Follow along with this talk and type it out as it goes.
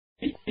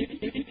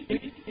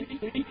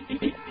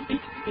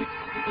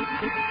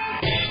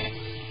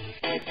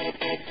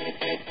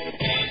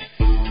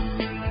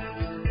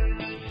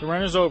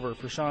run is over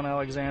for Shaun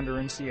Alexander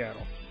in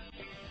Seattle.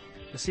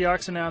 The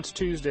Seahawks announced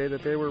Tuesday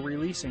that they were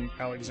releasing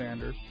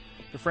Alexander,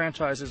 the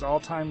franchise's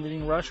all-time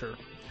leading rusher,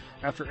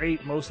 after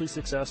 8 mostly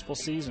successful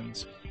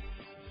seasons.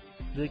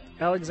 The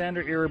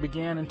Alexander era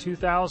began in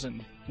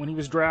 2000, when he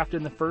was drafted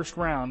in the first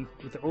round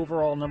with the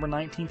overall number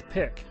 19th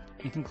pick,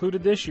 and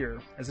concluded this year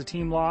as the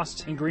team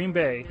lost in Green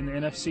Bay in the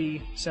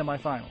NFC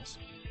semifinals.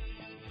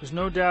 There's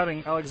no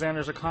doubting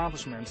Alexander's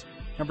accomplishments.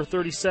 Number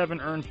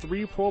 37 earned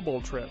 3 Pro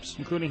Bowl trips,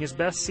 including his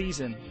best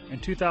season in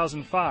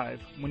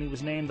 2005 when he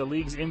was named the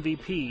league's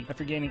MVP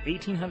after gaining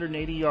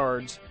 1,880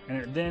 yards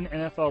and a then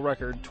NFL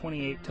record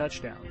 28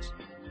 touchdowns.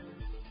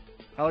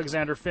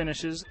 Alexander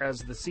finishes as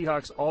the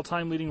Seahawks'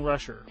 all-time leading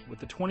rusher with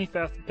the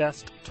 25th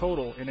best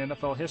total in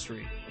NFL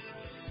history.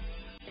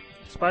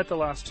 Despite the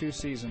last 2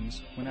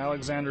 seasons, when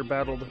Alexander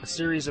battled a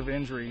series of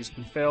injuries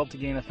and failed to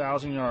gain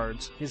 1,000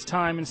 yards, his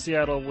time in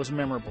Seattle was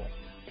memorable.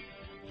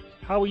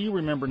 How will you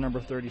remember number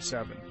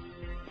 37?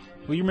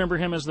 Will you remember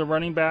him as the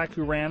running back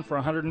who ran for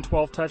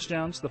 112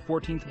 touchdowns, the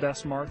 14th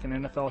best mark in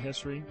NFL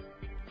history?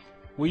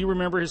 Will you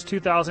remember his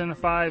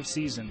 2005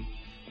 season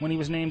when he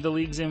was named the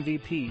league's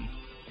MVP,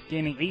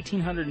 gaining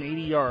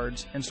 1,880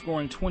 yards and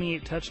scoring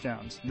 28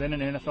 touchdowns, then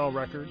an NFL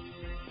record?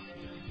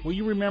 Will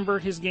you remember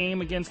his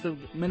game against the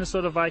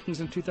Minnesota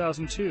Vikings in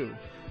 2002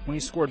 when he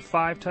scored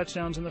 5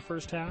 touchdowns in the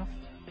first half?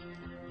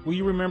 Will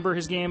you remember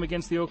his game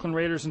against the Oakland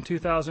Raiders in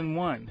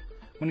 2001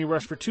 when he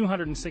rushed for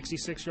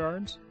 266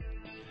 yards?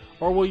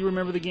 Or will you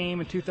remember the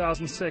game in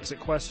 2006 at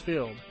Qwest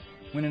Field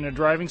when in a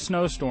driving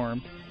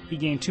snowstorm he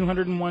gained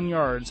 201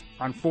 yards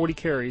on 40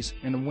 carries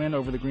in a win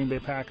over the Green Bay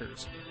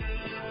Packers?